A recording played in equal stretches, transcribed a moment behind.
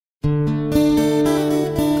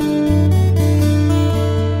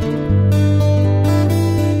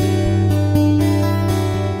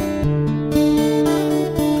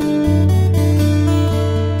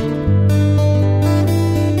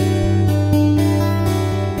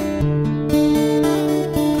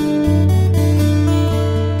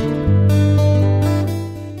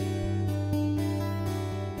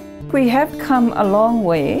have come a long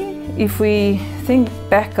way. If we think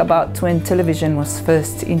back about when television was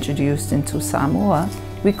first introduced into Samoa,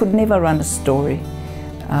 we could never run a story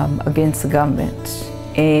against the government.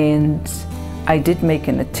 And I did make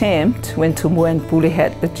an attempt when Tumu and Pule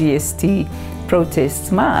had the GST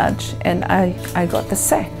protest march, and I got the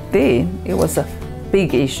sack there. It was a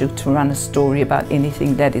big issue to run a story about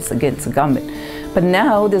anything that is against the government. But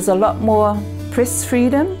now there's a lot more press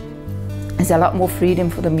freedom, there's a lot more freedom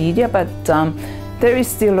for the media, but there is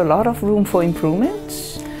still a lot of room for improvement,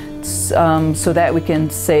 so that we can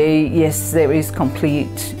say, yes, there is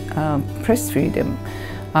complete press freedom.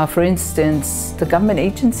 For instance, the government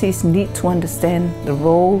agencies need to understand the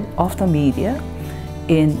role of the media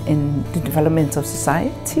in the development of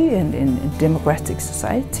society and in democratic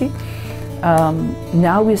society.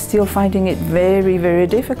 Now we're still finding it very, very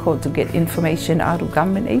difficult to get information out of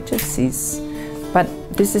government agencies. But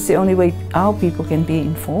this is the only way our people can be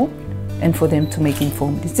informed, and for them to make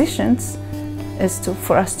informed decisions is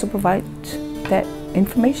for us to provide that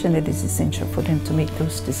information that is essential for them to make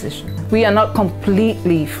those decisions. We are not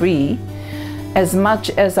completely free. As much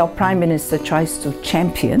as our Prime Minister tries to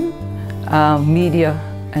champion media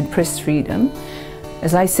and press freedom,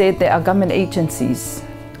 as I said, there are government agencies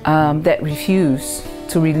that refuse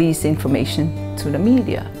to release information to the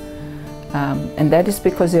media. And that is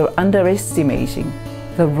because they're underestimating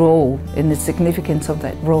the role and the significance of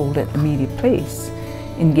that role that the media plays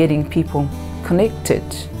in getting people connected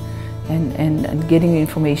and getting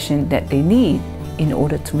information that they need in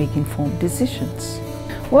order to make informed decisions.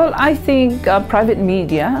 Well, I think private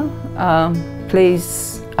media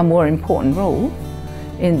plays a more important role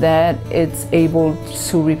in that it's able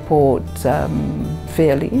to report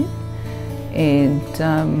fairly and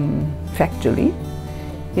factually,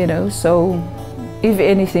 you know. So if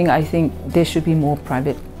anything, I think there should be more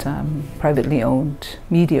privately owned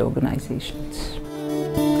media organizations.